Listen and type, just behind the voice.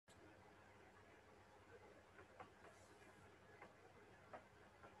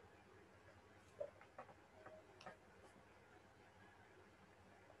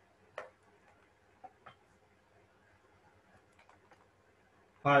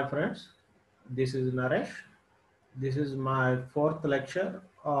Hi friends, this is Naresh. This is my fourth lecture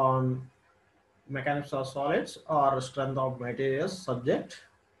on mechanics of solids or strength of materials subject.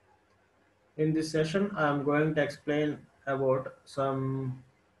 In this session, I am going to explain about some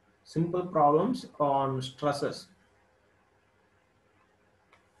simple problems on stresses.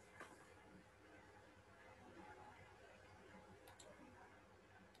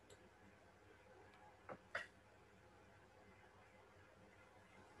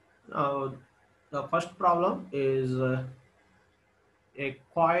 Now, the first problem is a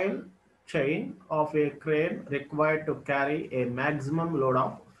coil chain of a crane required to carry a maximum load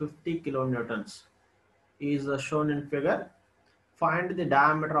of 50 kilonewtons is shown in figure. Find the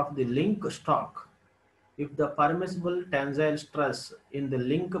diameter of the link stock if the permissible tensile stress in the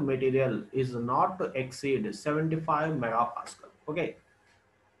link material is not to exceed 75 megapascal. Okay,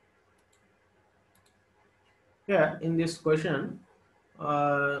 here in this question,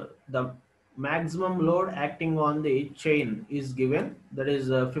 the maximum load acting on the chain is given, that is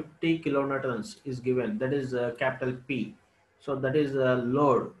 50 kilonewtons is given, that is capital P. So that is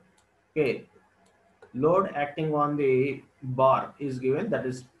load. Okay, load acting on the bar is given, that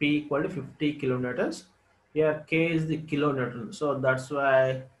is P equal to 50 kilonewtons. Here K is the kilonewton, so that's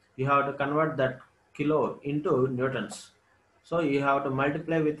why you have to convert that kilo into newtons. So you have to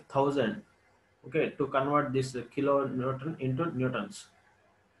multiply with 1000, okay, to convert this kilonewton into newtons.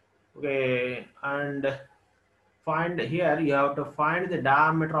 Okay, and find, here you have to find the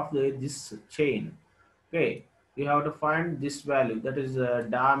diameter of this chain. Okay, you have to find this value, that is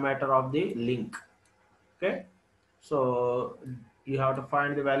diameter of the link. Okay, so you have to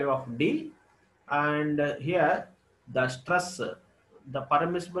find the value of D, and here the stress, the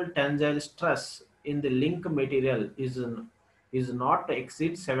permissible tensile stress in the link material is not to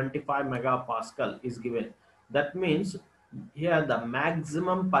exceed 75 megapascal is given. That means here the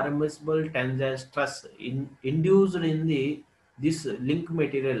maximum permissible tensile stress induced in the this link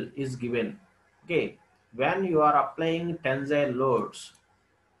material is given. Okay, when you are applying tensile loads,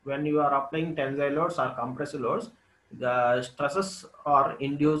 when you are applying tensile loads or compressive loads, the stresses are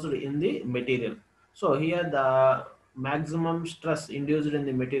induced in the material. So here the maximum stress induced in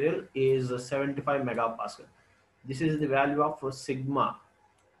the material is 75 megapascal. This is the value of sigma.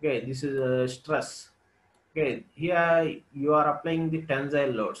 Okay, this is stress. Okay, here you are applying the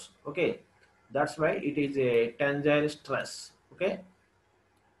tensile loads. Okay, that's why it is a tensile stress. Okay,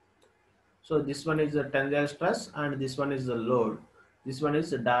 so this one is the tensile stress and this one is the load. This one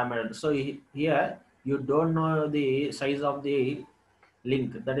is the diameter. So here you don't know the size of the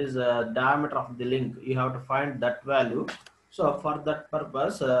link, that is diameter of the link. You have to find that value. So for that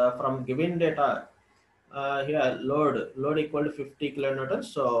purpose, from given data, here load equal to 50 kilonewtons.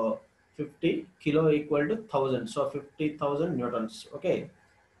 So 50 kilo equal to 1000. So 50,000 newtons. Okay.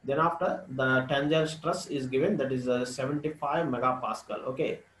 Then after the tangential stress is given, that is 75 megapascal.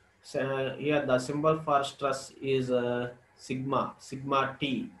 Okay. So here the symbol for stress is sigma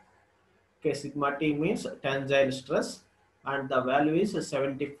T. Okay, sigma T means tensile stress, and the value is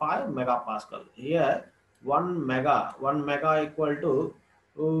 75 megapascal. Here 1 mega equal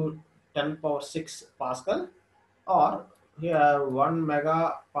to 10 power 6 pascal, or here 1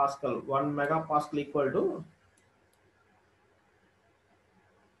 megapascal equal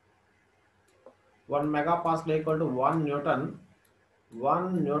to 1 newton,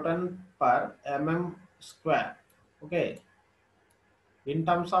 1 newton per mm square. Okay, in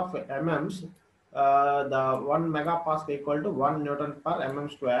terms of mms, the 1 megapascal equal to 1 newton per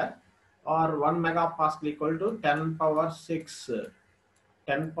mm square, or 1 megapascal equal to 10 power 6,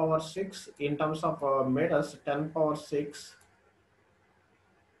 10 power 6 in terms of meters, 10 power 6,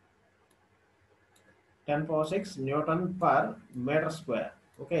 10 power 6 newton per meter square.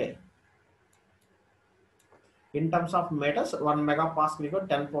 Okay, in terms of meters, 1 megapascal equal to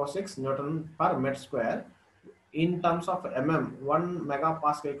 10 power 6 newton per meter square. In terms of mm, 1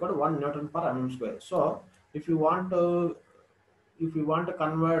 megapascal equal to 1 newton per mm square. So if you want to, if you want to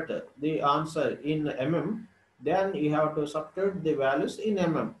convert the answer in mm, then you have to substitute the values in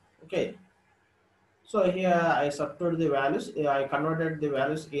mm. Okay, so here I substitute the values, I converted the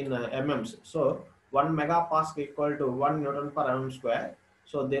values in mms. So 1 megapascal equal to 1 newton per mm square,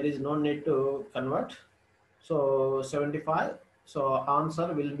 so there is no need to convert. So 75, so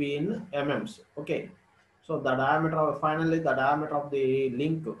answer will be in mms. Okay, so the diameter of, finally the diameter of the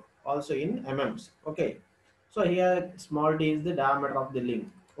link also in mms. Okay, so here small d is the diameter of the link.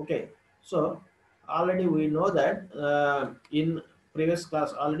 Okay, so already we know that in previous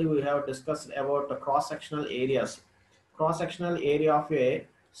class already we have discussed about the cross sectional areas. Cross sectional area of a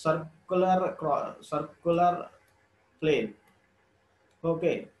circular plane.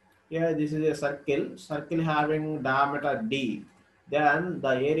 Okay, here this is a circle having diameter d. Then the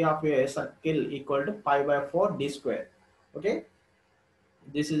area of a circle equal to pi by 4 d square. Okay,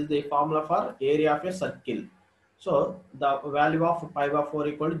 this is the formula for area of a circle. So the value of pi by 4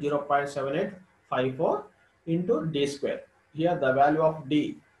 equal to 0.7854 into d square. Here the value of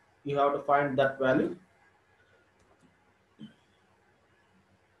d, you have to find that value.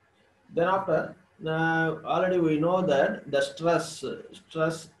 Then after, already we know that the stress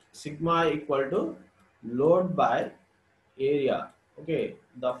sigma equal to load by area. Okay,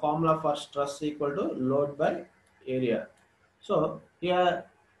 the formula for stress equal to load by area. So here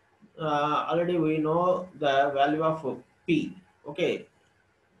already we know the value of P. Okay,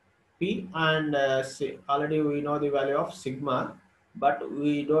 P and already we know the value of sigma, but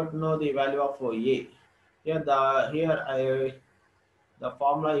we don't know the value of A. The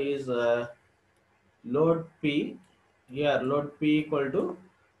formula is load P. Here load P equal to,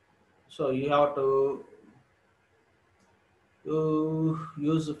 so you have to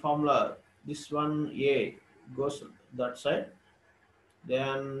use the formula. This one A goes that side.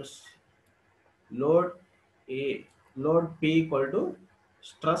 Then load A load P equal to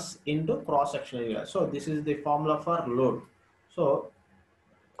stress into cross section area. So this is the formula for load. So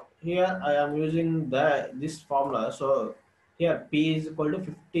here I am using this formula. So here P is equal to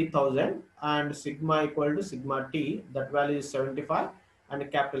 50,000 and sigma equal to sigma T, that value is 75,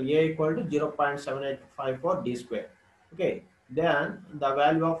 and capital A equal to 0.7854 d square. Okay, then the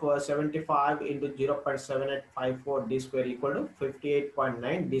value of 75 into 0.7854 d square equal to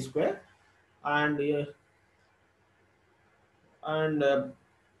 58.9 d square, and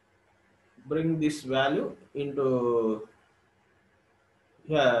bring this value into,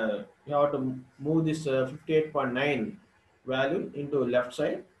 yeah, you have to move this 58.9 value into left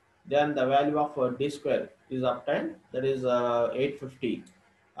side. Then the value of d square is obtained, that is 850.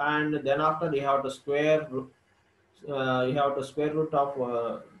 And then after you have to square root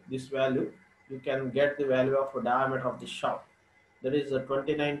of this value. You can get the value of diameter of the shaft, that is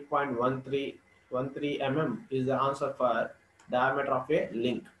 29.13 mm is the answer for diameter of a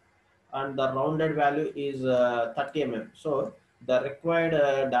link, and the rounded value is 30 mm. So the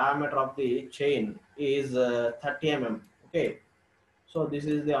required diameter of the chain is 30 mm. Okay, so this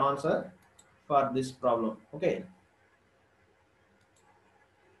is the answer for this problem. Okay,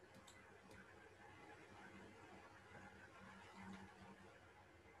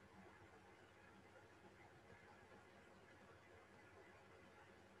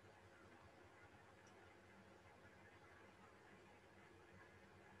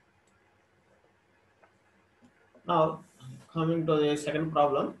 now coming to the second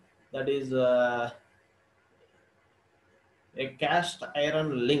problem, that is a cast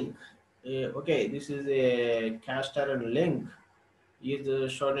iron link. Okay, this is a cast iron link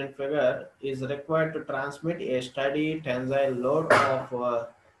is shown in figure, is required to transmit a steady tensile load of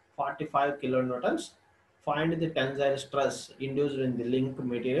 45 kilonewtons. Find the tensile stress induced in the link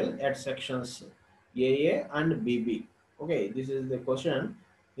material at sections AA and BB. Okay, this is the question.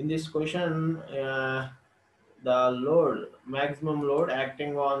 In this question, the maximum load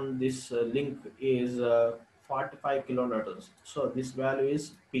acting on this link is 45 kilonewtons. So this value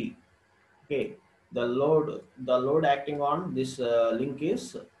is P. Okay, the load acting on this link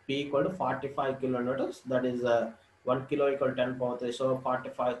is P equal to 45 kilonewtons. That is 1 kilo equal to 10 power 3. So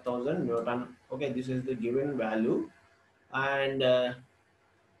 45,000 Newton. Okay, this is the given value. And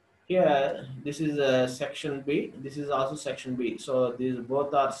here this is section B. This is also section B. So these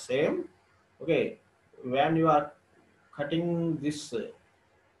both are same. Okay, when you are cutting this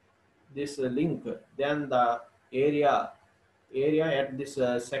link, then the area at this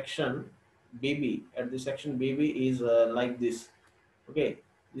section BB, at the section BB is like this. Okay,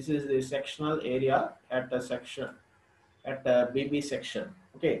 this is the sectional area at a section at BB section.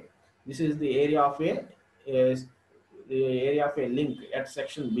 Okay, this is the area of is the area of a link at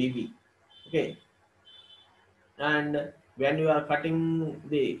section BB. Okay, and when you are cutting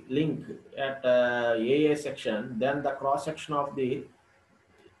the link at AA section, then the cross section of the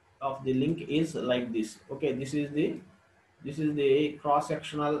link is like this. Okay, this is the cross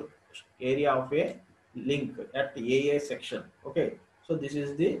sectional area of a link at AA section. Okay, so this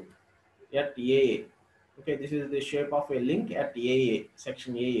is the at AA. Okay, this is the shape of a link at AA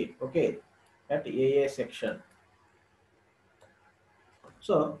section AA. Okay, at AA section.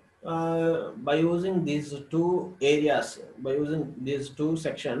 So by using these two areas, by using these two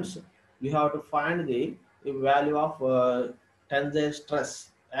sections, you have to find the value of tensile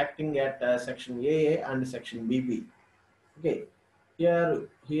stress acting at section AA and section BB. Okay, here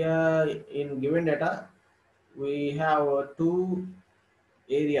in given data we have two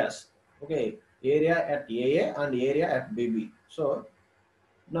areas. Okay, area at AA and area at BB. So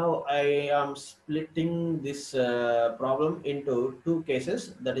now I am splitting this problem into two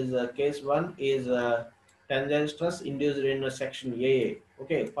cases. That is, case one is tensile stress induced in section AA.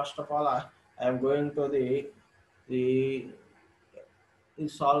 Okay, first of all, I am going to the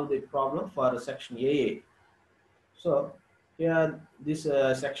solve the problem for section AA. So here this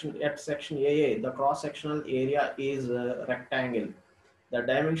section at section AA, the cross sectional area is rectangle. The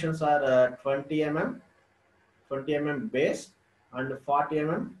dimensions are 20 mm base and 40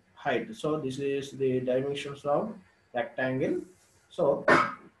 mm height. So this is the dimensions of rectangle. So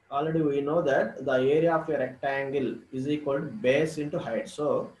already we know that the area of a rectangle is equal to base into height.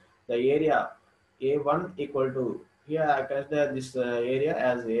 So the area A1 equal to, here I consider this area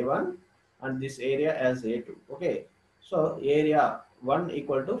as A1 and this area as A2. Okay, so area 1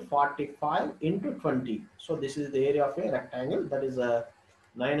 equal to 45 into 20. So this is the area of a rectangle, that is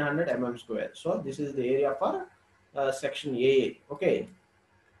 900 mm square. So this is the area for section AA. Okay,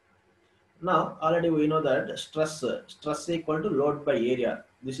 now already we know that stress equal to load by area.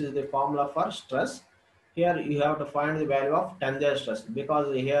 This is the formula for stress. Here you have to find the value of tensile stress,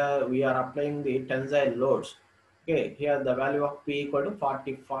 because here we are applying the tensile loads. Okay, here the value of P equal to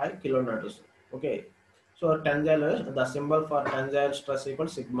 45 kilonewtons. Okay, so tensile is the symbol for tensile stress equal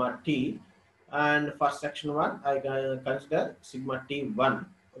sigma T, and for section 1 I can consider sigma T1.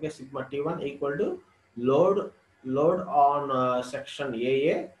 Okay, sigma T1 equal to load on section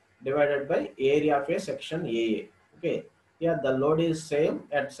AA divided by area of a section AA. Okay, here the load is same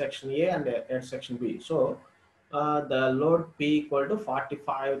at section A and at section B. So the load P equal to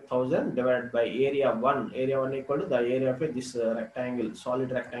 45,000 divided by area 1. Area 1 equal to the area of this rectangle,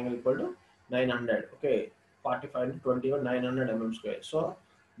 solid rectangle, equal to 900. Okay, 45 into 21, 900 mm square. So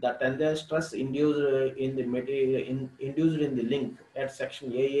the tensile stress induced in the material induced in the link at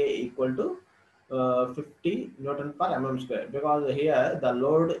section AA equal to 50 Newton per mm square, because here the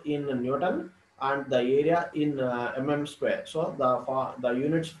load in Newton and the area in mm square. So the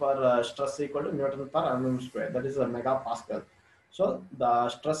units for stress equal to Newton per mm square, that is a megapascal. So the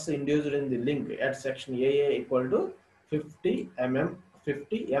stress induced in the link at section AA equal to 50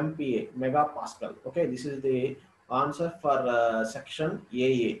 MPa megapascal. Okay, this is the answer for section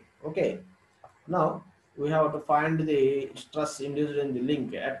AA. Okay, now we have to find the stress induced in the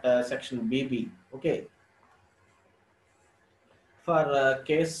link at section BB. Okay, for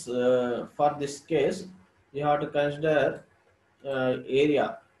this case, you have to consider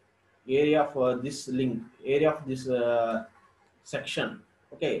area for this link, area of this section.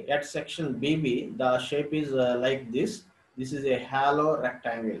 Okay, at section BB, the shape is like this. This is a hollow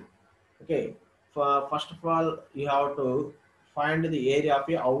rectangle. Okay, for first of all, you have to find the area of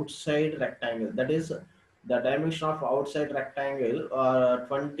a outside rectangle. That is, the dimension of outside rectangle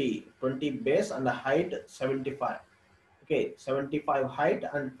 20 base and the height 75. Okay, 75 height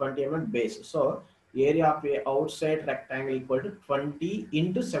and 20 mm base. So area of a outside rectangle equal to 20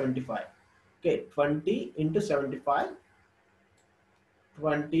 into 75. Okay, 20 into 75,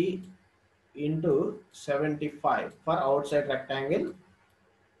 20 into 75 for outside rectangle.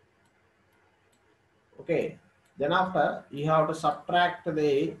 Okay, then after you have to subtract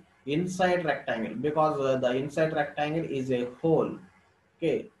the inside rectangle, because the inside rectangle is a hole.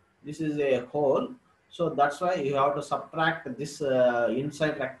 Okay, this is a hole, so that's why you have to subtract this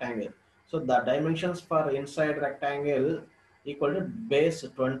inside rectangle. So the dimensions for inside rectangle equal to base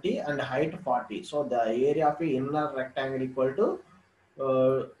 20 and height 40. So the area of the inner rectangle equal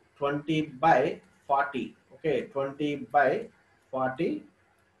to 20 by 40. Okay, 20 by 40.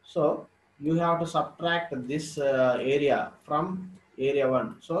 So you have to subtract this area from area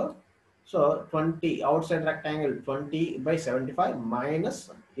 1. So 20 outside rectangle 20 by 75 minus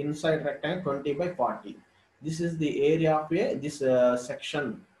inside rectangle 20 by 40. This is the area of this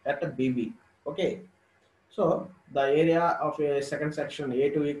section at a BB. Okay, so the area of a second section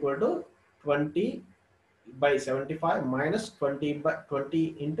A2 equal to 20 by 75 minus 20 by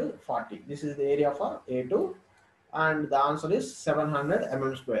 20 into 40. This is the area for A2, and the answer is 700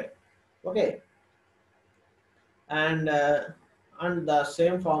 mm square. Okay, and the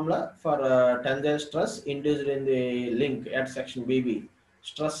same formula for tensile stress induced in the link at section BB.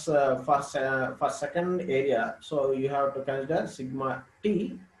 Stress for second area, so you have to consider sigma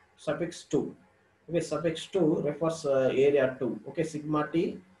T suffix 2. Okay, suffix 2 refers area 2. Okay, sigma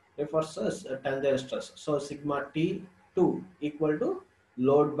T refers tensile stress. So sigma T2 equal to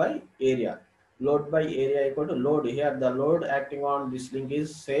load by area. Load by area equal to load. Here the load acting on this link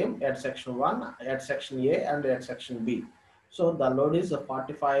is same at section 1, at section A and at section B. So the load is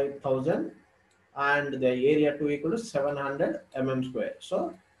 45,000 and the area 2 equal to 700 mm square.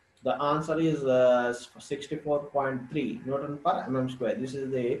 So the answer is 64.3 Newton per mm square. This is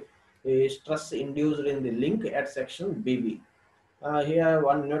the stress induced in the link at section BB. Here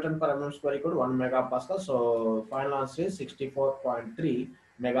 1 Newton per mm square equal to 1 megapascal. So final answer is 64.3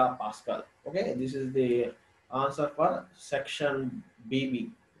 megapascal. Okay, this is the answer for section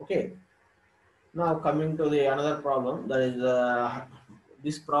BB. Okay, now coming to the another problem, that is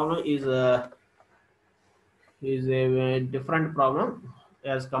this problem is a different problem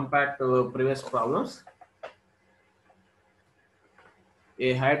as compared to previous problems.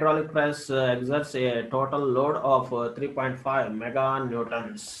 A hydraulic press exerts a total load of 3.5 mega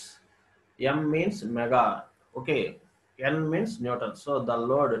newtons. M means mega. Okay. N means newton. So the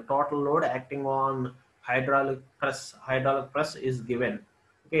load, total load acting on hydraulic press is given.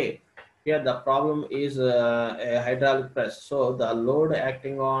 Okay. Here the problem is a hydraulic press. So the load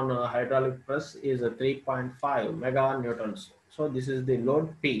acting on hydraulic press is 3.5 mega newtons. So this is the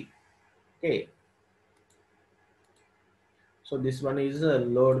load P. Okay. So this one is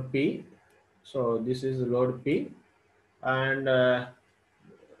load P. So this is load P, and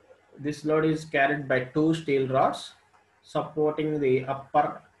this load is carried by two steel rods supporting the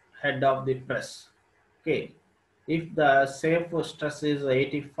upper head of the press. Okay, if the safe stress is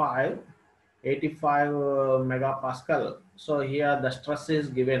 85 megapascal, so here the stress is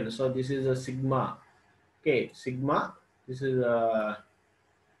given. So this is a sigma. Okay, sigma. This is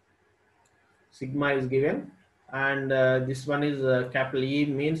sigma is given, and this one is capital E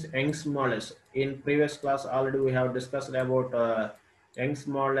means Young's modulus. In previous class already we have discussed about Young's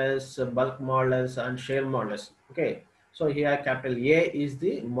modulus, bulk modulus and shear modulus. Okay, so here capital A is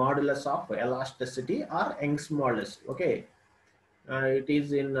the modulus of elasticity or Young's modulus. Okay, it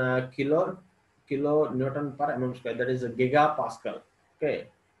is in kilo Newton per mm square, that is a gigapascal. Okay,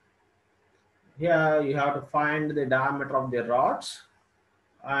 here you have to find the diameter of the rods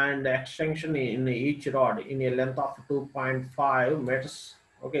and extension in each rod in a length of 2.5 meters.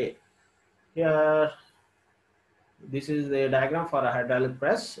 Okay, here this is the diagram for a hydraulic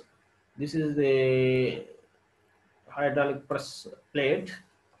press. This is the hydraulic press plate.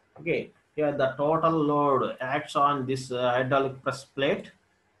 Okay, here the total load acts on this hydraulic press plate.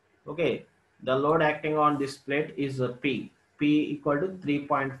 Okay, the load acting on this plate is P equal to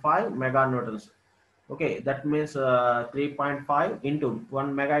 3.5 mega newtons. Okay, that means 3.5 into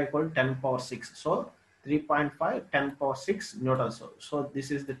 1 mega equal to 10 power 6. So 3.5 10 power 6 newtons. So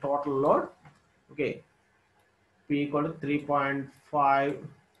this is the total load. Okay, P equal to 3.5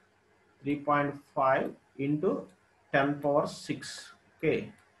 into 10 power 6.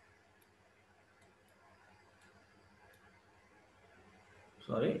 Okay,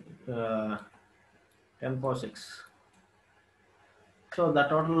 sorry, 10 power 6. So the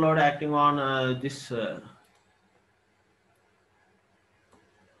total load acting on this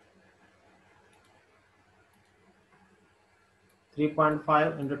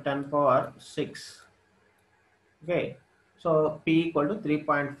 3.5 into 10 power 6. Okay, so P equal to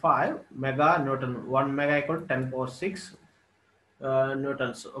 3.5 mega newton. 1 mega equal to 10 power 6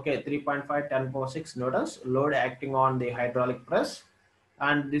 newtons. Okay, 3.5 10 power 6 newtons load acting on the hydraulic press,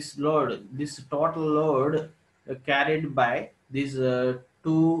 and this load, this total load carried by these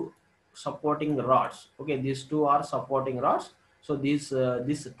two supporting rods. Okay, these two are supporting rods. So this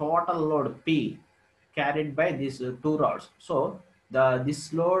total load P carried by these two rods. So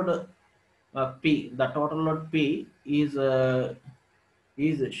this load P, the total load P is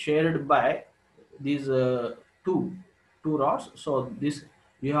shared by these two rods. So this,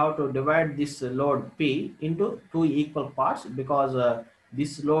 you have to divide this load P into two equal parts, because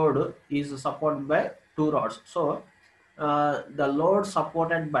this load is supported by two rods. So the load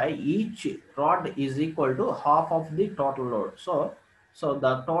supported by each rod is equal to half of the total load. So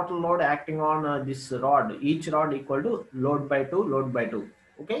the total load acting on this rod, each rod equal to load by 2, load by 2.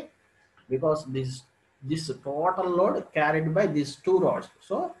 Okay, because this total load carried by these two rods.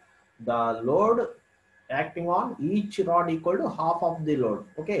 So the load acting on each rod equal to half of the load.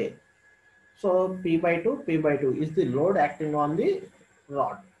 Okay, so p by 2 is the load acting on the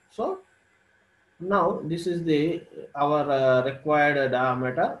rod. So now this is the our required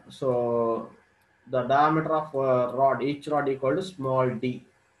diameter. So the diameter of rod, each rod equal to small d.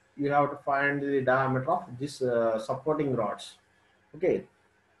 You have to find the diameter of this supporting rods. Okay,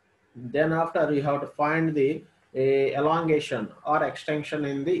 then after you have to find the elongation or extension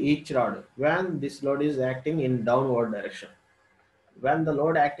in the each rod when this load is acting in downward direction. When the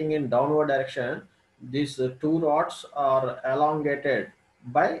load acting in downward direction, these two rods are elongated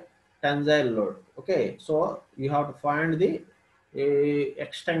by tensile load. Okay, so you have to find the a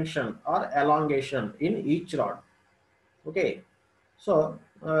extension or elongation in each rod. Okay, so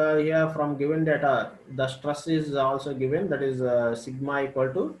here from given data, the stress is also given, that is sigma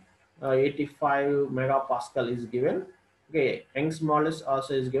equal to 85 megapascal is given. Okay, Young's modulus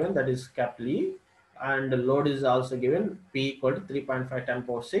also is given, that is capital E, and load is also given, P equal to 3.5 10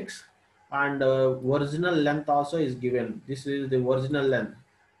 power 6, and original length also is given. This is the original length.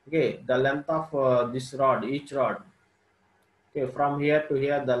 Okay, the length of this rod, each rod. Okay, from here to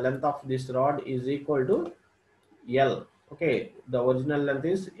here, the length of this rod is equal to L. Okay, the original length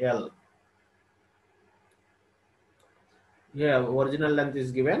is L. Yeah, original length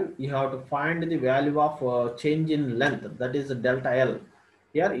is given. You have to find the value of change in length, that is delta L.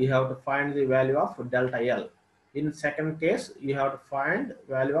 Here you have to find the value of delta L. In second case, you have to find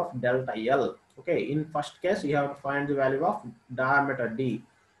value of delta L. Okay, in first case, you have to find the value of diameter D.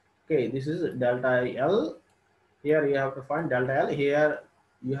 Okay, this is delta L. Here you have to find delta L. Here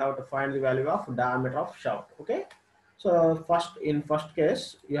you have to find the value of diameter of shaft. Okay, so in first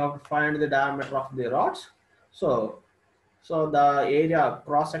case, you have to find the diameter of the rods. So the area,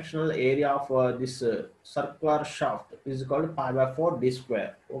 cross-sectional area of this circular shaft is called pi by 4 d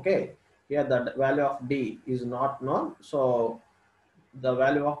square. Okay, here the value of d is not known, so the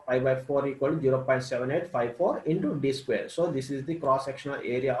value of pi by 4 equal to 0.7854 into d square. So this is the cross-sectional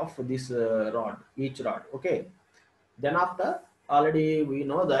area of this rod, each rod. Okay, then after, already we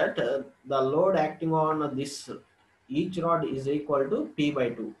know that the load acting on this each rod is equal to P by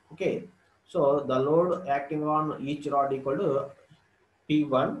 2. Okay, so the load acting on each rod equal to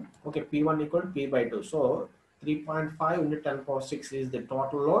P1. Okay, P1 equal to P by 2. So 3.5 into 10 power 6 is the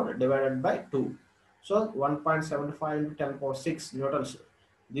total load divided by 2. So 1.75 into 10 power 6 newtons.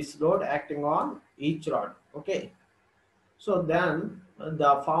 This load acting on each rod. Okay, so then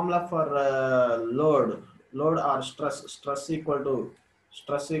the formula for load or stress equal to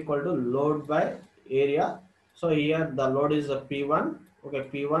load by area. So here the load is a P1. Okay,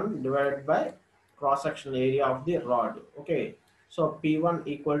 P1 divided by cross section area of the rod. Okay, so P1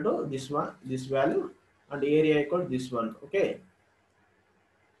 equal to this one, this value, and area equal to this one. Okay,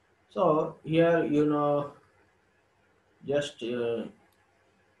 so here just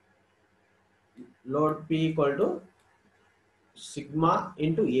load P equal to sigma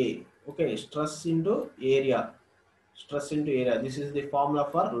into A. Okay, stress into area. Stress into area. This is the formula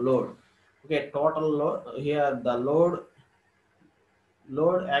for load. Okay, total load. Here the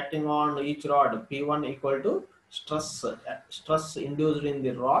load acting on each rod P1 equal to stress induced in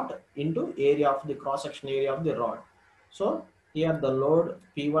the rod into area of the cross section area of the rod. So here the load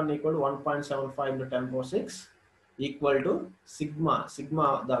P1 equal to 1.75 into 10 power 6 equal to sigma,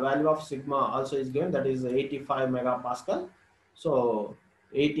 the value of sigma also is given, that is 85 megapascal. So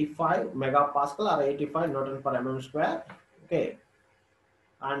 85 megapascal or 85 newton per mm square. Okay,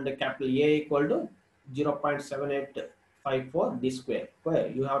 and capital A equal to 0.7854 d square.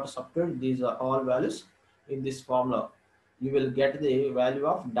 Okay, you have to substitute these all values in this formula. You will get the value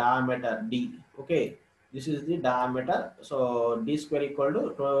of diameter D. Okay, this is the diameter. So d square equal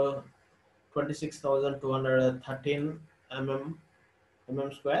to 26,213 mm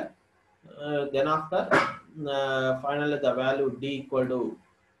square. Then after, finally the value D equal to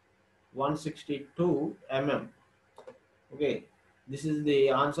 162 mm. Okay, this is the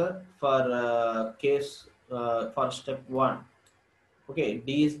answer for case for step 1. Okay,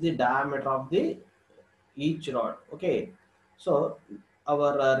 D is the diameter of the each rod. Okay, so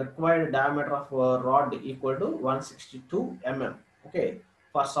our required diameter of rod equal to 162 mm. Okay,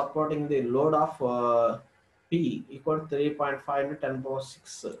 for supporting the load of P equal to 3.5 to 10 power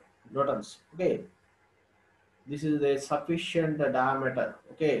 6 newtons. Okay, this is a sufficient diameter.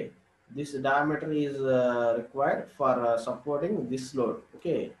 Okay, this diameter is required for supporting this load.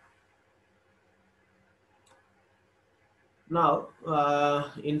 Okay, now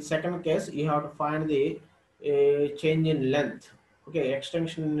in second case you have to find the change in length. Okay,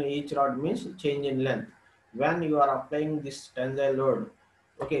 extension in each rod means change in length. When you are applying this tensile load,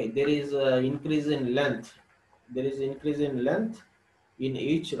 okay, there is increase in length. There is increase in length in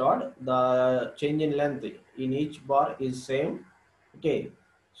each rod. The change in length in each bar is same. Okay,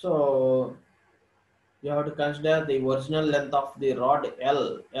 so you have to consider the original length of the rod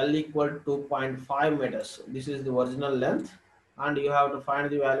L equal to 2.5 meters. This is the original length, and you have to find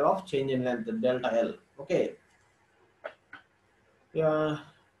the value of change in length delta L. Okay, yeah.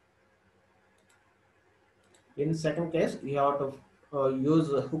 In second case, you have to use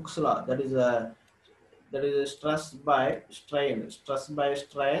Hooke's law. That is stress by strain. Stress by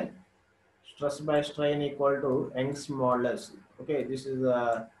strain equal to Young's modulus. Okay, this is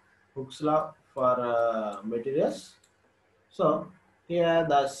Hooke's law for materials. So here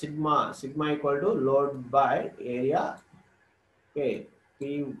the sigma equal to load by area. Okay,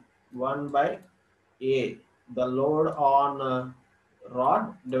 P1 by A. The load on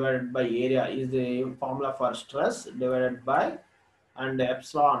rod divided by area is the formula for stress divided by, and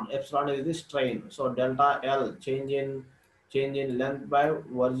epsilon is the strain. So delta L, change in length by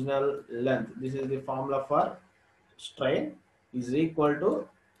original length. This is the formula for strain, is equal to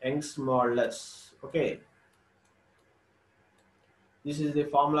Young's modulus. Okay, this is the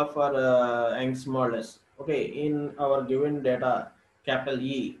formula for Young's modulus. Okay, in our given data, capital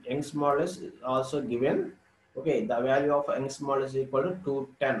E, Young's modulus is also given. Okay, the value of Young's modulus is equal to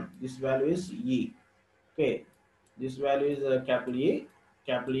 210. This value is E. Okay, this value is capital E.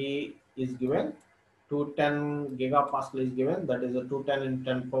 Capital E is given. 210 gigapascal is given. That is a 210 in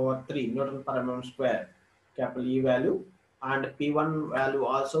 10 power 3 Newton per mm square. Capital E value, and P1 value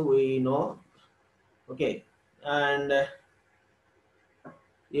also we know. Okay, and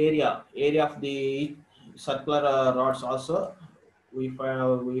area of the circular rods also we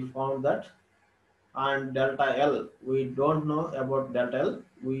found that. And delta L, we don't know about delta L.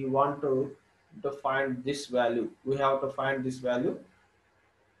 We want to find this value. We have to find this value.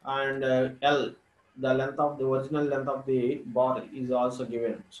 And L, the length of the original length of the bar is also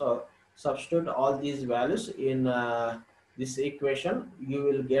given. So substitute all these values in this equation. You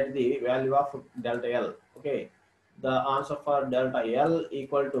will get the value of delta L. Okay, the answer for delta L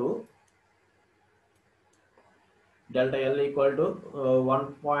equal to delta L equal to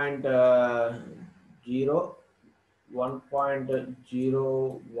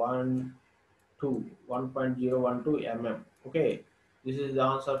 1.012 mm. Okay, this is the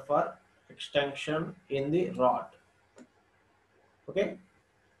answer for extension in the rod. Okay,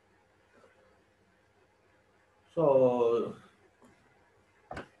 so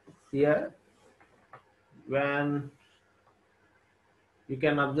here when you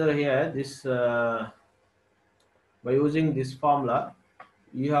can observe here this by using this formula,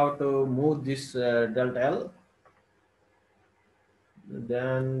 you have to move this delta L,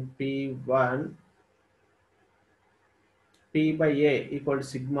 then P1 P by A equal to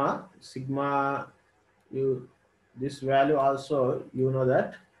sigma. You, this value also you know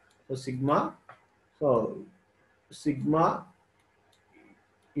that. So sigma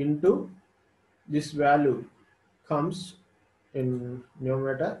into this value comes in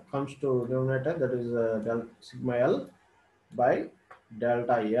numerator, comes to numerator, that is sigma L by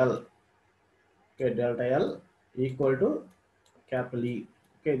delta L. Okay, delta L equal to capital E.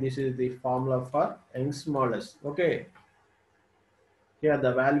 Okay, this is the formula for Young's modulus. Okay, here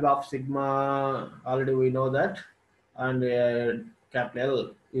the value of sigma already we know that, and capital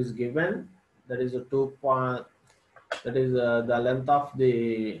L is given. That is a 2 point. That is the length of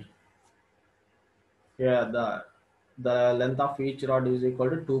the, yeah, the length of each rod is equal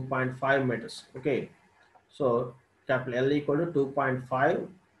to 2.5 meters. Okay, so capital L equal to 2.5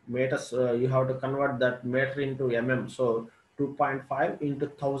 meters. You have to convert that meter into mm. So 2.5 into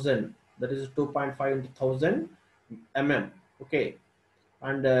 1000. That is 2.5 into 1000 mm. Okay,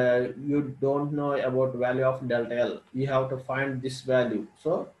 and you don't know about value of delta L. You have to find this value.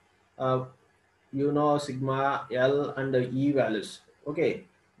 So uh, you know sigma L and E values. Okay,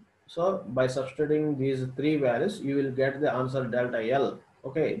 so by substituting these three values, you will get the answer delta L.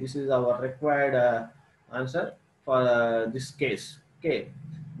 Okay, this is our required answer for this case. Okay,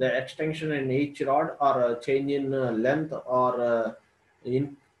 the extension in each rod or change in length or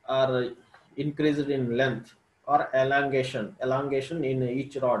in or increased in length or elongation in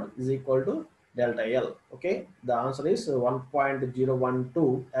each rod is equal to delta L. Okay, the answer is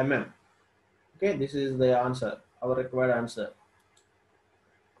 1.012 mm. Okay, this is the answer, our required answer.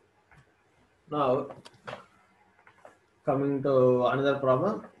 Now coming to another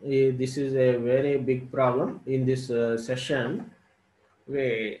problem, this is a very big problem in this session.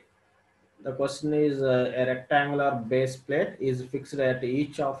 Where the question is a rectangular base plate is fixed at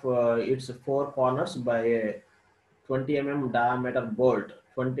each of its four corners by a 20 mm diameter bolt,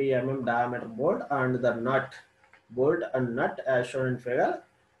 and the bolt and nut as shown in figure.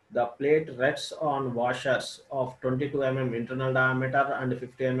 The plate rests on washers of 22 mm internal diameter and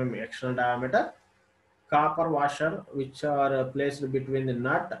 50 mm external diameter. Copper washer which are placed between the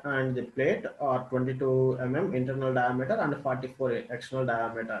nut and the plate are 22 mm internal diameter and 44 external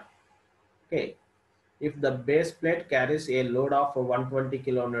diameter. Okay, if the base plate carries a load of 120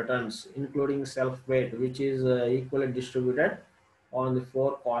 kilonewtons including self weight which is equally distributed on the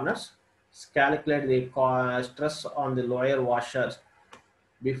four corners, calculate the stress on the lower washers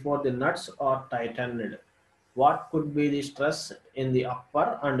before the nuts are tightened. What could be the stress in the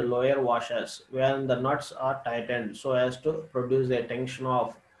upper and lower washers when the nuts are tightened so as to produce a tension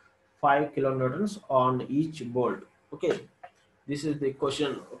of 5 kilonewtons on each bolt? Okay, this is the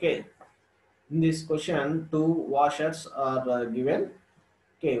question. Okay, in this question, two washers are given.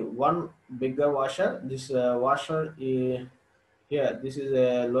 Okay, one bigger washer. This washer is here. This is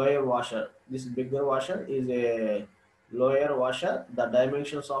a lower washer. This bigger washer is a lower washer. The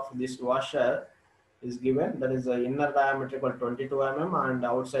dimensions of this washer is given. That is the inner diameter equal to 22 mm and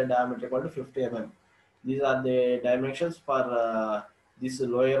outside diameter equal to 50 mm. These are the dimensions for this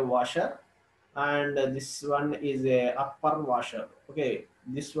lower washer, and this one is a upper washer. Okay,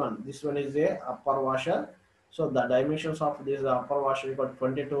 this one is a upper washer. So the dimensions of this upper washer equal to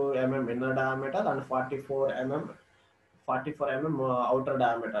 22 mm inner diameter and 44 mm outer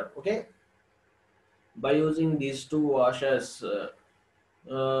diameter. Okay, by using these two washers,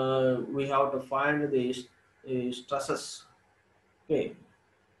 we have to find the stresses. Okay,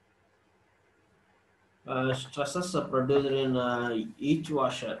 stresses are produced in each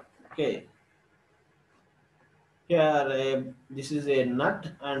washer. Okay, here this is a nut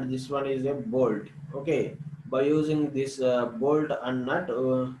and this one is a bolt. Okay, by using this bolt and nut,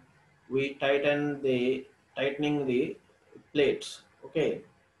 we tightening the plates. Okay,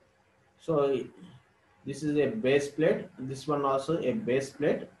 so this is a base plate, this one also a base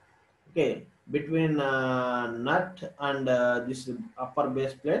plate. Okay, between nut and this upper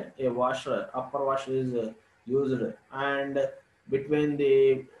base plate, a washer, upper washer is used, and between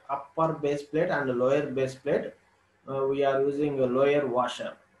the upper base plate and the lower base plate, we are using a lower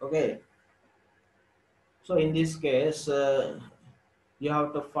washer. Okay, so in this case, you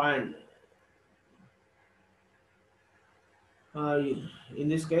have to find. Uh, in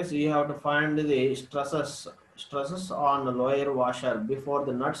this case, you have to find the stresses on the lower washer before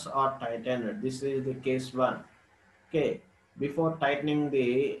the nuts are tightened. This is the case one. Okay, before tightening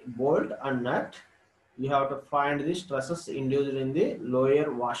the bolt and nut, you have to find the stresses induced in the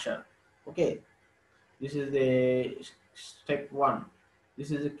lower washer. Okay, this is the step one.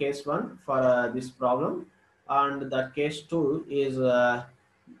 This is the case one for this problem, and the case two is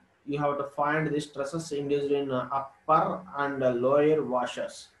you have to find the stresses induced in upper and lower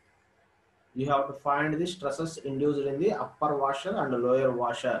washers. You have to find the stresses induced in the upper washer and lower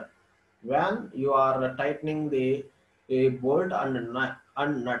washer when you are tightening the bolt and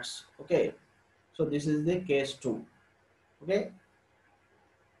nuts. Okay, so this is the case 2. Okay,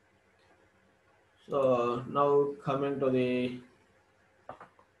 so now coming to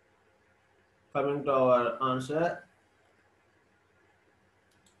our answer.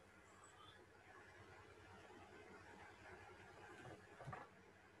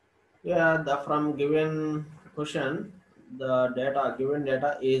 Yeah, the from given question, the data given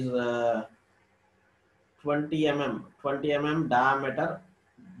data is 20 mm diameter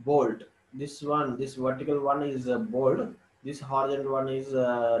bolt. This vertical one is a bolt. This horizontal one is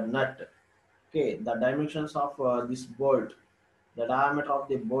a nut. Okay, the dimensions of this bolt, the diameter of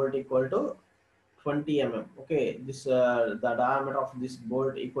the bolt equal to 20 mm. Okay, this the diameter of this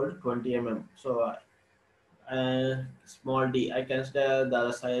bolt equal to 20 mm. So small d, I consider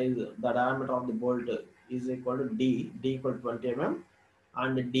the size, the diameter of the bolt is equal to d equal to 20 mm,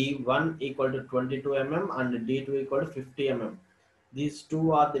 and d1 equal to 22 mm, and d2 equal to 50 mm. These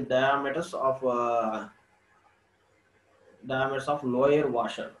two are the diameters of lower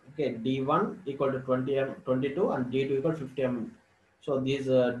washer. Okay, d1 equal to 22 and d2 equal to 50 mm. So these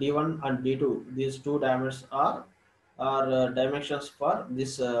d1 and d2, these two diameters are dimensions for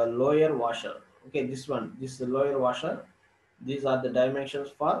this lower washer. Okay, this lower washer, these are the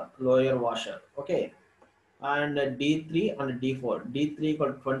dimensions for lower washer. Okay, and d3 and d4, d3 equal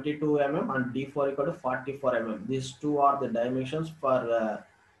to 22 mm and d4 equal to 44 mm. These two are the dimensions for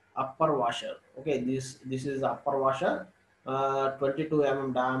upper washer. Okay, this is upper washer, 22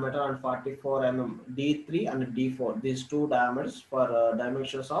 mm diameter and 44 mm, d3 and d4, these two diameters for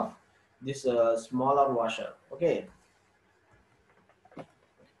dimensions of this smaller washer. Okay,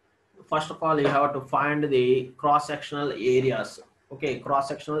 first of all, you have to find the cross sectional areas. Okay, cross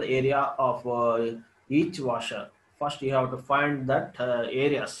sectional area of each washer. First you have to find that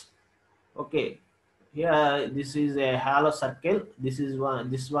areas. Okay, here this is a halo circle, this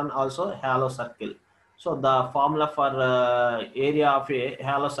one also halo circle. So the formula for area of a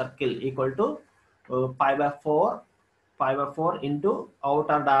halo circle equal to pi by 4 into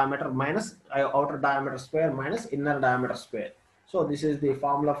outer diameter minus outer diameter square minus inner diameter square. So this is the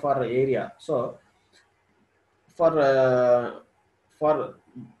formula for area. So for for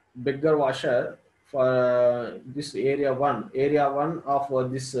bigger washer, for this area one of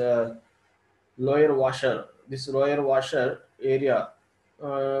lower washer, this lower washer area,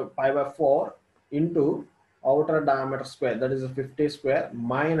 pi by 4 into outer diameter square, that is 50 square,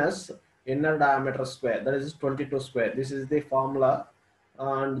 minus inner diameter square, that is 22 square. This is the formula,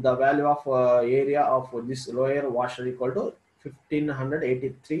 and the value of area of this lower washer equal to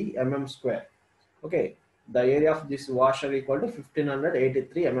 1583 square. Okay, the area of this washer equal to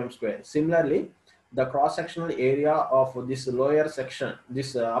 1583 square. Similarly, the cross sectional area of this lower section,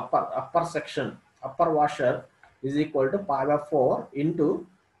 this upper section, upper washer is equal to pi by 4 into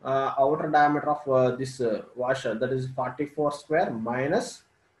outer diameter of this washer, that is 44 square, minus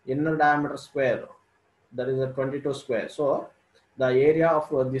inner diameter square, that is a 22 square. So the area of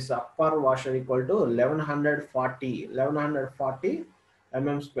this upper washer equal to 1140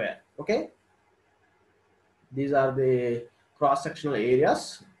 square. Okay, these are the cross sectional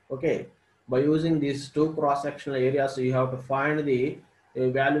areas. Okay, by using these two cross sectional areas, you have to find the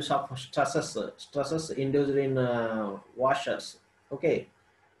values of stresses induced in washers. Okay,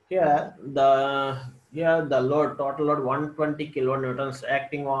 here the load, total load 120 kilonewtons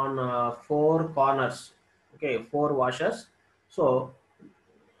acting on four corners. Okay, four washers. So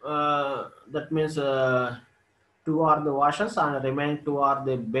that means two are the washers and remaining two are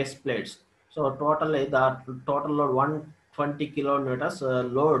the base plates. So totally the total load 120 kilonewtons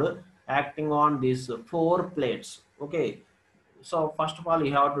load acting on these four plates. Okay, so first of all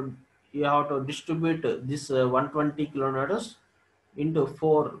you have to distribute this 120 kilonewtons into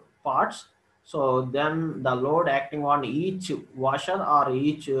four parts. So then the load acting on each washer or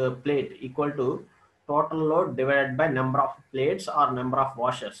each plate equal to total load divided by number of plates or number of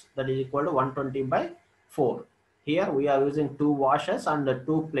washers, that is equal to 120 by 4. Here we are using two washers and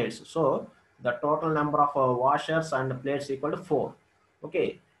two plates, so the total number of washers and plates equal to 4.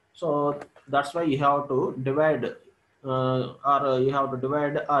 Okay, so that's why you have to divide you have to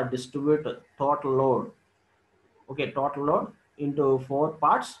divide or distribute total load. Okay, total load into four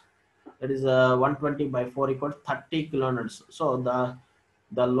parts, that is 120 by 4 equals 30 kilonewtons. So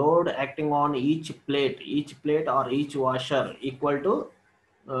the load acting on each plate or each washer equal to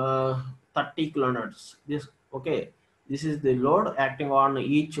 30 kilonewtons. This, okay, this is the load acting on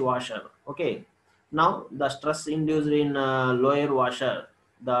each washer. Okay, now the stress induced in lower washer,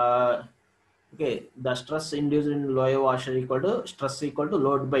 the okay, the stress induced in lower washer equal to stress equal to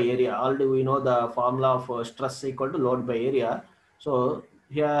load by area. Already we know the formula of stress equal to load by area. So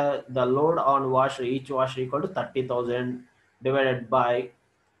here the load on washer, each washer equal to 30,000 divided by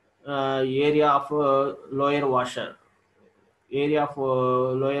area of lower washer. Area of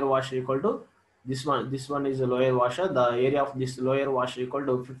lower washer equal to this one. This one is a lower washer. The area of this lower washer equal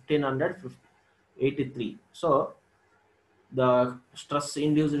to 1583. So the stress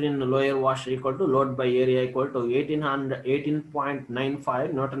induced in lower washer equal to load by area equal to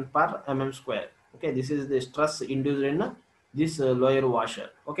 18.95 Newton per square. Okay, this is the stress induced in this lower washer.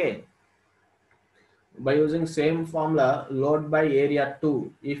 Okay, by using same formula, load by area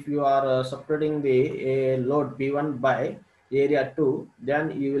 2, if you are subtracting the load P1 by area 2,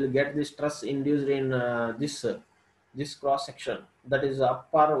 then you will get the stress induced in this cross section, that is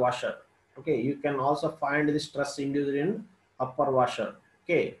upper washer. Okay, you can also find the stress induced in upper washer.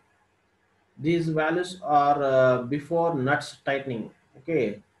 Okay, these values are before nuts tightening.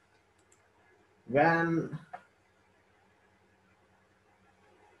 Okay, when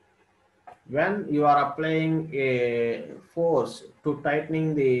you are applying a force to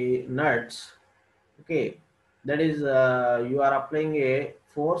tightening the nuts, okay, that is you are applying a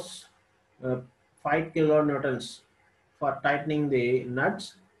force uh, 5 kilonewtons for tightening the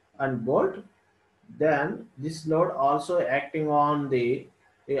nuts and bolt, then this load also acting on the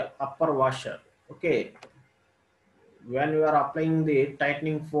upper washer. Okay, when you are applying the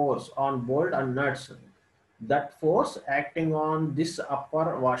tightening force on bolt and nuts, that force acting on this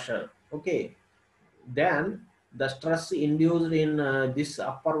upper washer. Okay, then the stress induced in this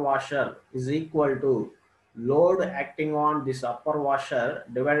upper washer is equal to load acting on this upper washer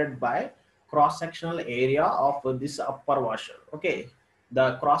divided by cross sectional area of this upper washer. Okay,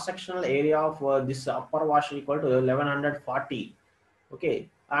 the cross sectional area of this upper washer equal to 1140. Okay,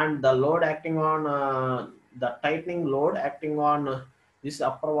 and the load acting on the tightening load acting on this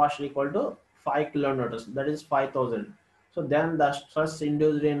upper washer equal to 5 kilonewtons, that is 5000. So then the stress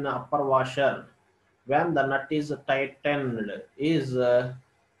induced in upper washer when the nut is tightened is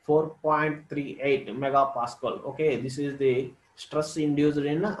 4.38 megapascal. Okay, this is the stress induced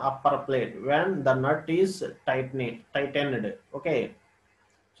in upper plate when the nut is tightened. Okay,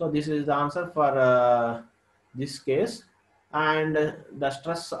 so this is the answer for this case. And the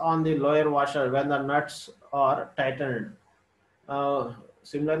stress on the lower washer when the nuts are tightened.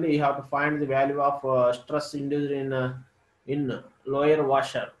 Similarly, you have to find the value of stress induced in lower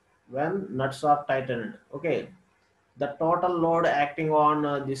washer when nuts are tightened. Okay, the total load acting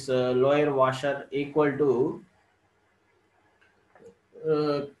on this lower washer equal to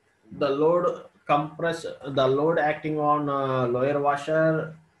uh, the load acting on lower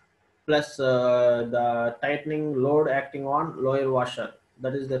washer plus the tightening load acting on lower washer,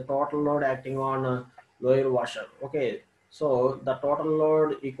 that is the total load acting on lower washer. Okay, so the total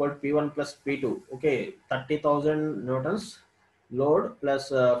load equal to P1 plus P2. Okay, 30,000 newtons load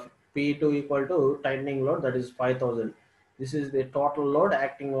plus P2 equal to tightening load, that is 5,000. This is the total load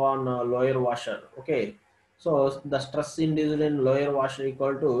acting on lower washer. Okay, so the stress induced in lower washer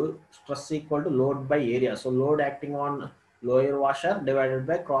equal to stress equal to load by area. So load acting on lower washer divided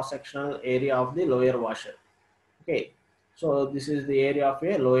by cross sectional area of the lower washer. Okay, so this is the area of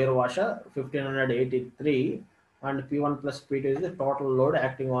a lower washer 1583, and P1 plus P2 is the total load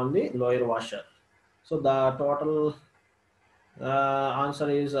acting on the lower washer. So the total answer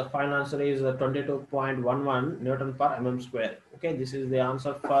is final answer is 22.11 Newton per mm square. Okay, this is the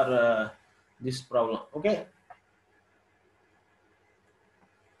answer for this problem. Okay,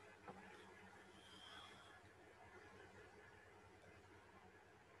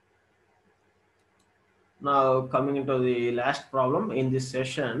 now coming into the last problem in this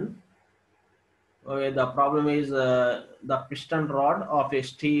session. Okay, the problem is the piston rod of a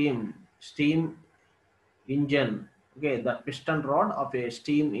steam engine. Okay, the piston rod of a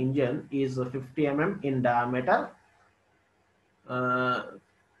steam engine is 50 mm in diameter, uh,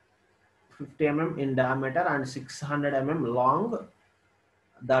 50 mm in diameter and 600 mm long.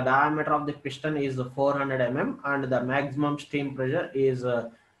 The diameter of the piston is 400 mm and the maximum steam pressure is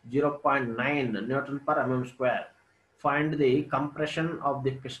 0 0.9 Newton per mm square. Find the compression of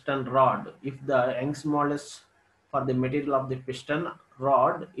the piston rod if the Young's modulus for the material of the piston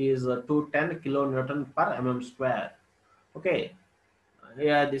rod is 210 kilonewton per mm square. Okay,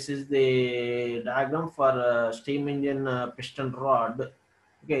 yeah, this is the diagram for steam engine piston rod.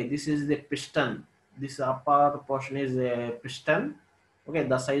 Okay, this is the piston. This upper portion is a piston. Okay,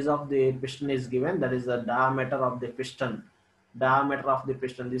 the size of the piston is given, that is the diameter of the piston. Diameter of the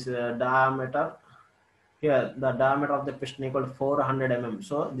piston, this is a diameter. Here the diameter of the piston equal to 400 mm.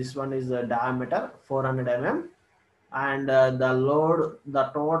 So this one is the diameter 400 mm, and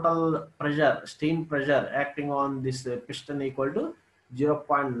the total pressure, steam pressure acting on this piston equal to 0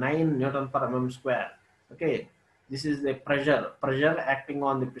 0.9 Newton per mm square. Okay, this is the pressure acting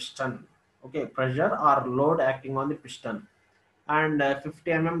on the piston. Okay, pressure or load acting on the piston. And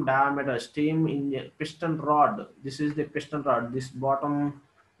 50 mm diameter steam in piston rod. This is the piston rod.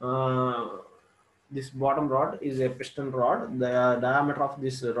 Uh, this bottom rod is a piston rod. The diameter of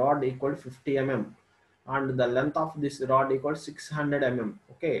this rod equal to 50 mm, and the length of this rod equal to 600 mm.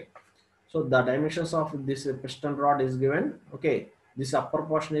 Okay, so the dimensions of this piston rod is given. Okay, this upper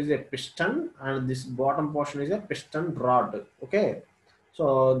portion is a piston and this bottom portion is a piston rod. Okay,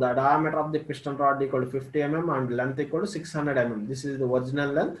 so the diameter of the piston rod equal to 50 mm and length equal to 600 mm. This is the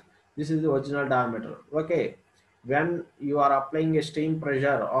original length, this is the original diameter. Okay, when you are applying a steam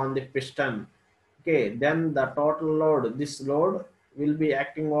pressure on the piston, okay, then the total load, this load will be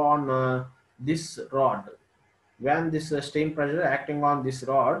acting on this rod. When this steam pressure acting on this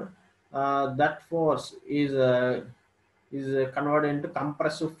rod, that force is converted into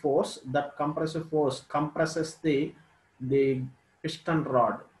compressive force. That compressive force compresses the piston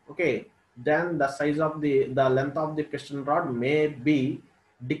rod. Okay, then the size of the length of the piston rod may be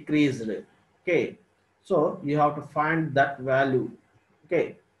decreased. Okay, so you have to find that value.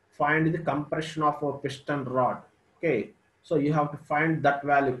 Okay, find the compression of a piston rod. Okay, so you have to find that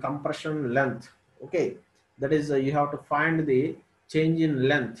value, compression length. Okay, that is you have to find the change in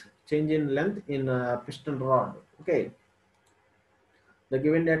length in piston rod. Okay, the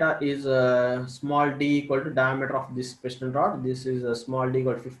given data is small d equal to diameter of this piston rod. This is small d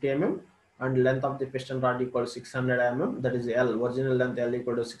equal to 50 mm and length of the piston rod equal to 600 mm. That is L, original length L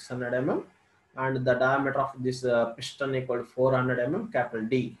equal to 600 mm, and the diameter of this piston equal to 400 mm, capital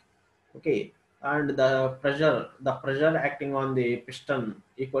D. Okay, and the pressure acting on the piston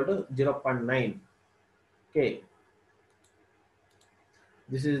equal to 0 0.9. Okay,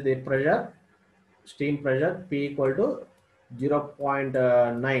 this is the pressure, steam pressure P equal to 0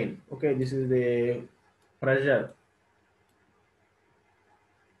 0.9. Okay, this is the pressure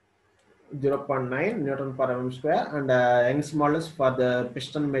 0 0.9 Newton per mm square, and Young's modulus for the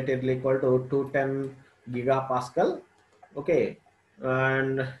piston material equal to 210 gigapascal. Okay,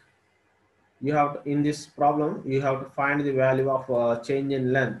 and you have to, in this problem you have to find the value of change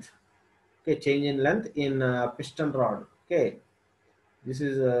in length. Okay, change in length in piston rod. Okay, This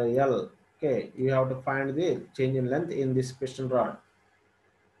is L. Okay, you have to find the change in length in this piston rod.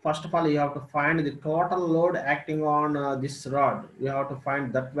 First of all, you have to find the total load acting on this rod. You have to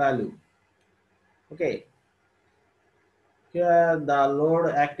find that value. Okay, here the load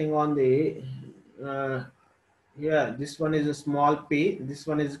acting on the uh, here, this one is a small p, this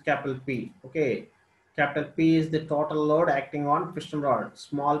one is capital P. Okay, capital P is the total load acting on piston rod.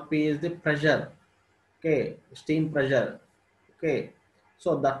 Small p is the pressure. Okay, steam pressure. Okay,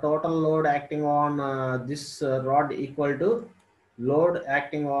 so the total load acting on this rod equal to load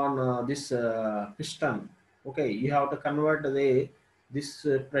acting on this piston. Okay, you have to convert the this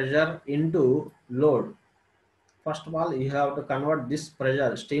pressure into load. First of all, you have to convert this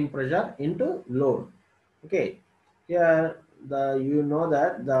pressure, steam pressure, into load. Okay, here the you know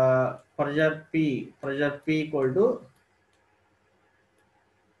that the pressure P equal to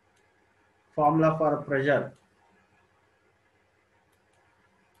formula for pressure.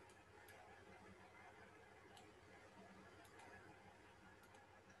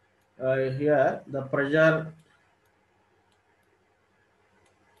 Here the pressure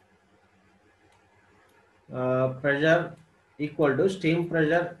equal to steam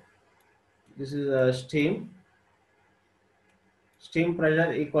pressure. This is steam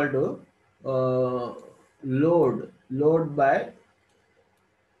pressure equal to load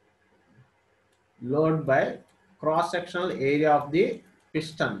by cross sectional area of the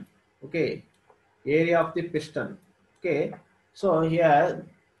piston. Okay, area of the piston. Okay, so here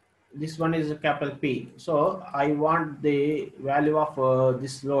this one is a capital P, so I want the value of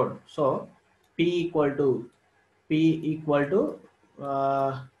this load. So P equal to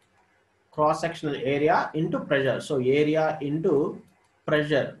cross sectional area into pressure. So area into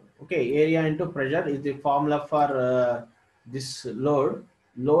pressure. Okay, area into pressure is the formula for this load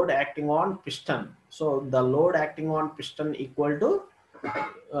acting on piston. So the load acting on piston equal to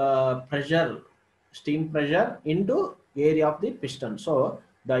pressure, steam pressure into area of the piston. So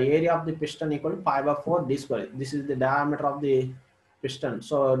the area of the piston equal to pi by 4 d square. This is the diameter of the piston.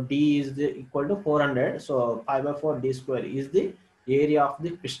 So d is equal to 400. So pi by 4 d square is the area of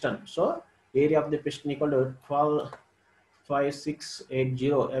the piston. So area of the piston equal to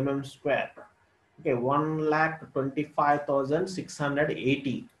 125680 mm square. Okay,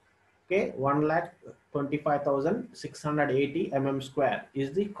 1,25,680. Okay, 1,25,680 mm square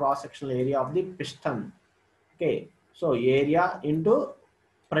is the cross sectional area of the piston. Okay, so area into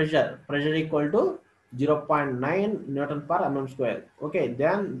pressure equal to 0.9 Newton per mm square. Okay,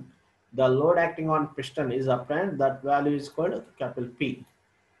 then the load acting on piston is obtained. That value is called capital P.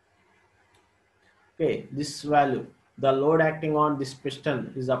 Okay, this value, the load acting on this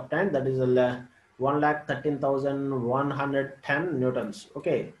piston is obtained, that is a 1,13,110 newtons.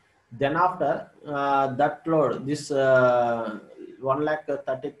 Okay, then after that load, this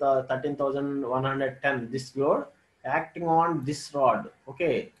 1,13,110, this load acting on this rod.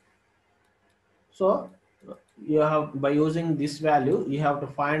 Okay, so you have, by using this value, you have to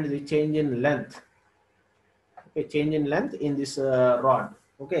find the change in length. Okay, change in length in this rod.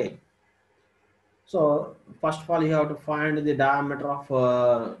 Okay, so first of all, you have to find the diameter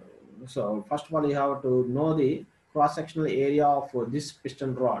of. So first of all, you have to know the cross-sectional area of this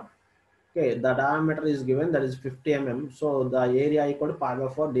piston rod. Okay, the diameter is given, that is 50 mm. So the area equal to pi by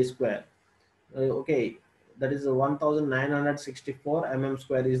 4 d square. Okay, that is 1,964 mm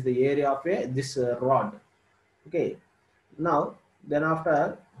square is the area of this rod. Okay, now then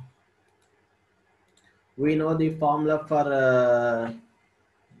after we know the formula for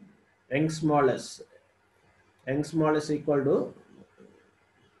Young's modulus. Young's modulus equal to,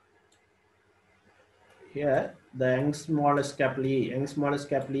 here the Young's modulus capital E. Young's modulus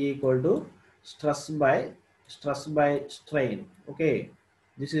capital E equal to stress by strain. Okay,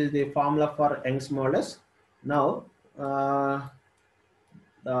 this is the formula for Young's modulus. Now the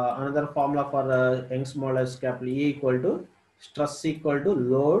another formula for Young's modulus capital E equal to stress equal to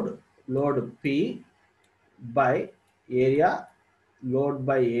load P by area, load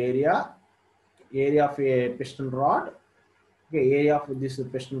by area of a piston rod. Okay, area of this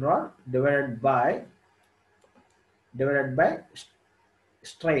piston rod divided by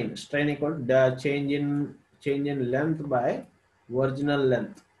strain equal to the change in length by original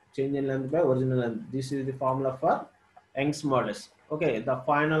length. Change in length by original length. This is the formula for Young's modulus. Okay, the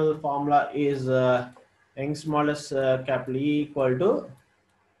final formula is Young's modulus capital E equal to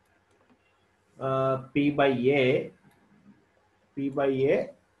P by A.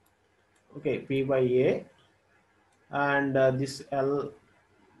 Okay, P by A, and this L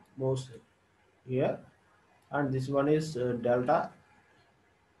most here, and this one is delta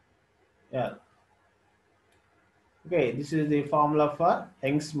L. Okay, this is the formula for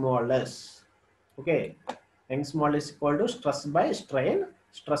Young's modulus. Okay, Young's modulus is equal to stress by strain,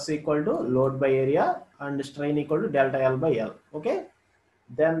 stress equal to load by area, and strain equal to delta L by L. Okay,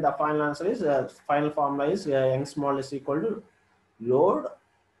 then the final answer is final formula is Young's modulus equal to load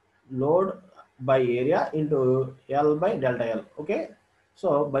load by area into L by delta L. Okay,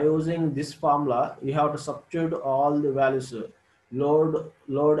 so by using this formula you have to substitute all the values,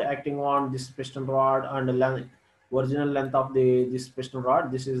 load acting on this piston rod and length, original length of the this piston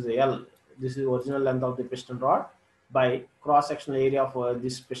rod, this is L, this is original length of the piston rod, by cross sectional area of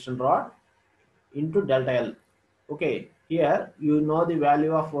this piston rod into delta L. Okay, here you know the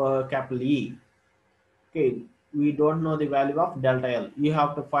value of capital E. Okay, we don't know the value of delta L. You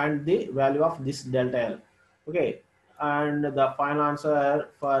have to find the value of this delta L. Okay, and the final answer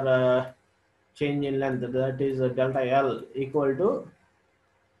for change in length, that is delta L equal to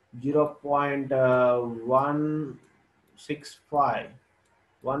 0.165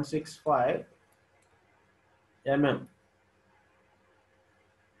 mm.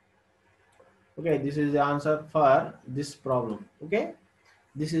 Okay, this is the answer for this problem. Okay,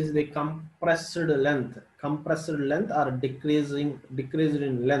 this is the compressed length or decreased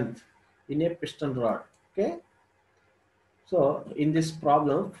in length in a piston rod. Okay, so in this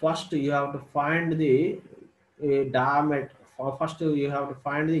problem, first you have to find the diameter. First you have to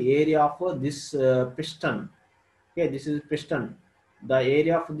find the area of this piston. Okay, this is piston. The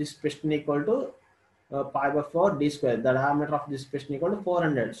area of this piston equal to pi by 4 d square. The diameter of this piston equal to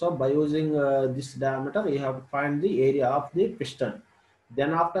 400. So by using this diameter, you have to find the area of the piston.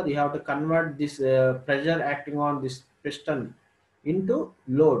 Then after you have to convert this pressure acting on this piston into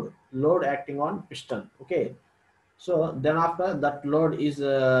load acting on piston. Okay, so then after that load is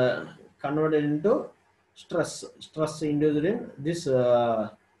converted into stress induced in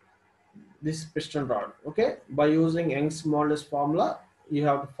this piston rod. Okay, by using Young's modulus formula you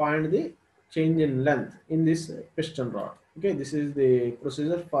have to find the change in length in this piston rod. Okay, this is the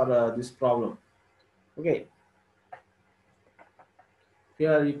procedure for this problem. Okay,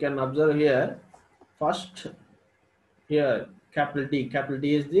 here you can observe here, first here capital D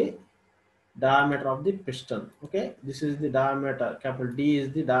is the diameter of the piston. Okay, this is the diameter, capital D is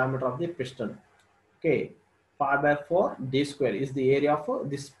the diameter of the piston. Okay, pi by 4 d square is the area of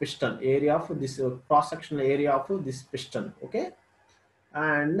this piston, area of this cross sectional area of this piston. Okay,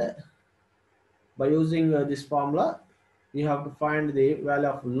 and by using this formula you have to find the value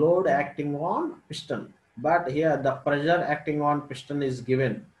of load acting on piston, but here the pressure acting on piston is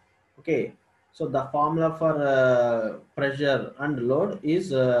given. Okay, so the formula for pressure and load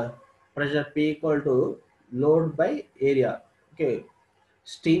is pressure P equal to load by area. Okay,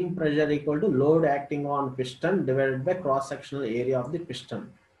 steam pressure equal to load acting on piston divided by cross sectional area of the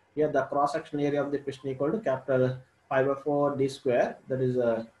piston. Here the cross sectional area of the piston equal to capital pi by 4 d square, that is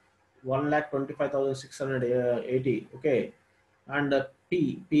 1,25,680. Okay, and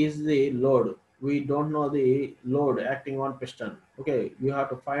P is the load. We don't know the load acting on piston. Okay, you have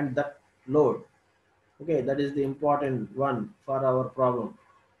to find that load. Okay, that is the important one for our problem.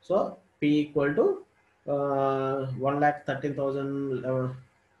 So P equal to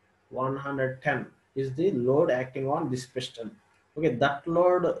 1,13,110 is the load acting on this piston. Okay, that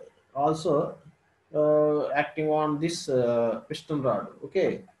load also acting on this piston rod.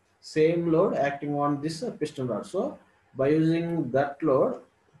 Okay, same load acting on this piston rod. So by using that load,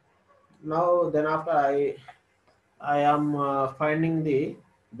 now then after I am finding the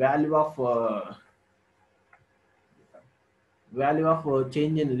value of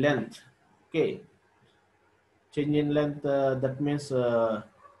change in length. Okay, change in length, that means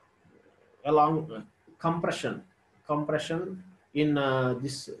along compression in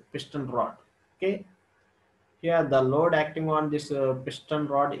this piston rod. Okay, here the load acting on this piston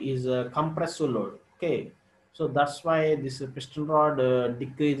rod is compressive load. Okay, so that's why this piston rod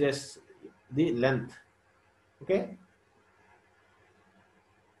decreases the length. Okay,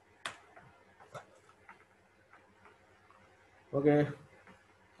 okay,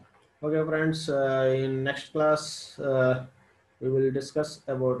 okay friends, in next class we will discuss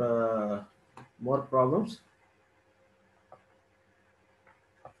about more problems.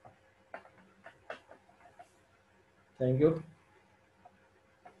 Thank you.